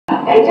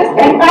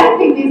I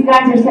think these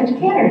guys are such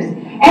kidders.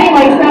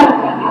 Anyway, so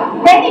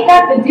then you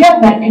got the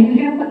diluent, and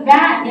you're going to put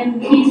that in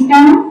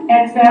Keystone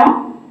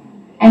XL,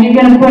 and you're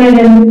going to put it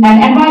in,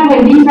 and by the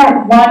way, these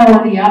aren't one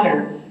or the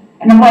other.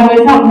 And by the way,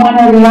 it's not one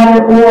or the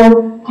other,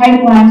 or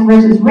pipelines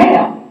versus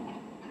rail.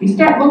 If you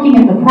start looking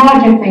at the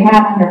project they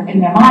have in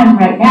their minds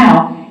right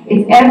now,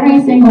 it's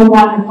every single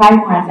one of the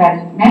pipelines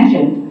I've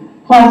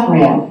mentioned, plus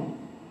rail.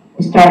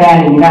 They start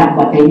adding it up,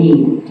 what they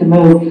need to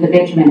move the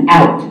bitumen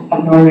out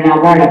of northern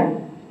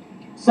Alberta.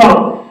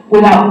 So,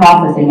 without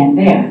processing it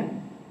there,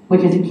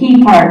 which is a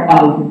key part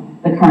of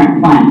the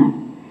current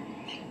plan.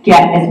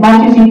 Get as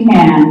much as you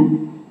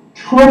can,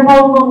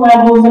 triple the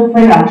levels of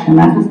production.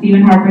 That's what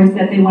Stephen Harper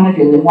said they want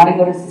to do. They want to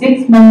go to 6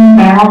 million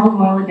barrels of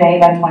oil a day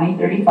by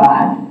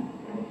 2035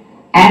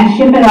 and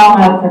ship it all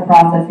out for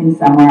processing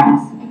somewhere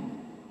else.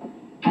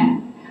 Okay.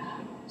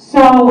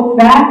 So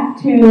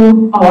back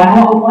to,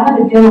 one of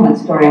the diluent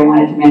story I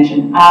wanted to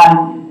mention.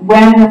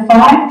 When the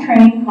 5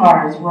 train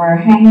cars were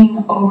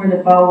hanging over the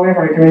Bow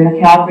River during the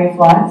Calgary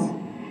floods,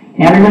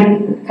 and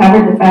everybody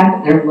covered the fact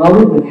that they're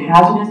loaded with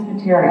hazardous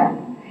material.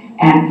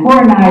 And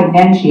poor Nye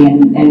Nenshi,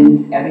 and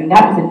I mean,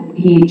 that was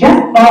he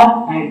just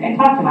bought, I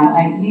talked to him,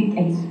 I think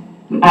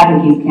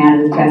he's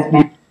Canada's best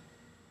man.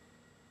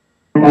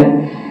 But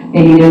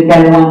maybe there's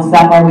better ones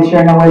somewhere, we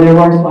sure know where there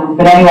are worse ones.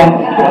 But anyway,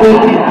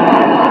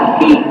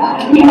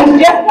 he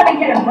was just going to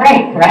get a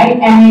break, right?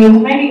 And he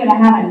was maybe going to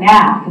have a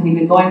nap because he'd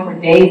been going for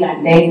days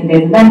and days and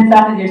days. And then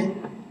suddenly there's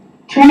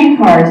train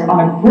cars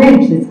on a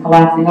bridge that's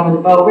collapsing over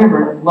the Bow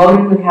River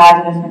loaded with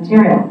hazardous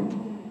material.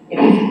 It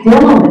was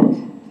diluent.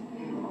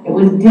 It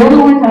was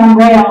diluent on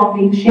rail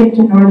being shipped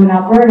to northern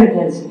Alberta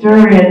to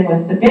stir in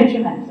with the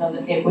bitumen so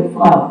that it would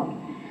flow.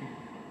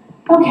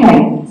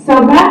 Okay,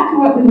 so back to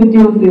what we would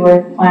do if we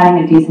were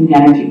planning a decent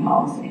energy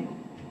policy.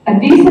 A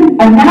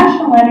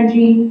national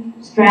energy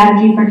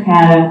strategy for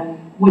Canada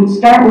would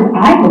start with,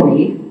 I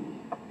believe,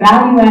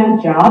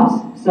 value-added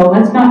jobs. So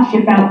let's not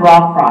ship out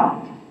raw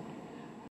product.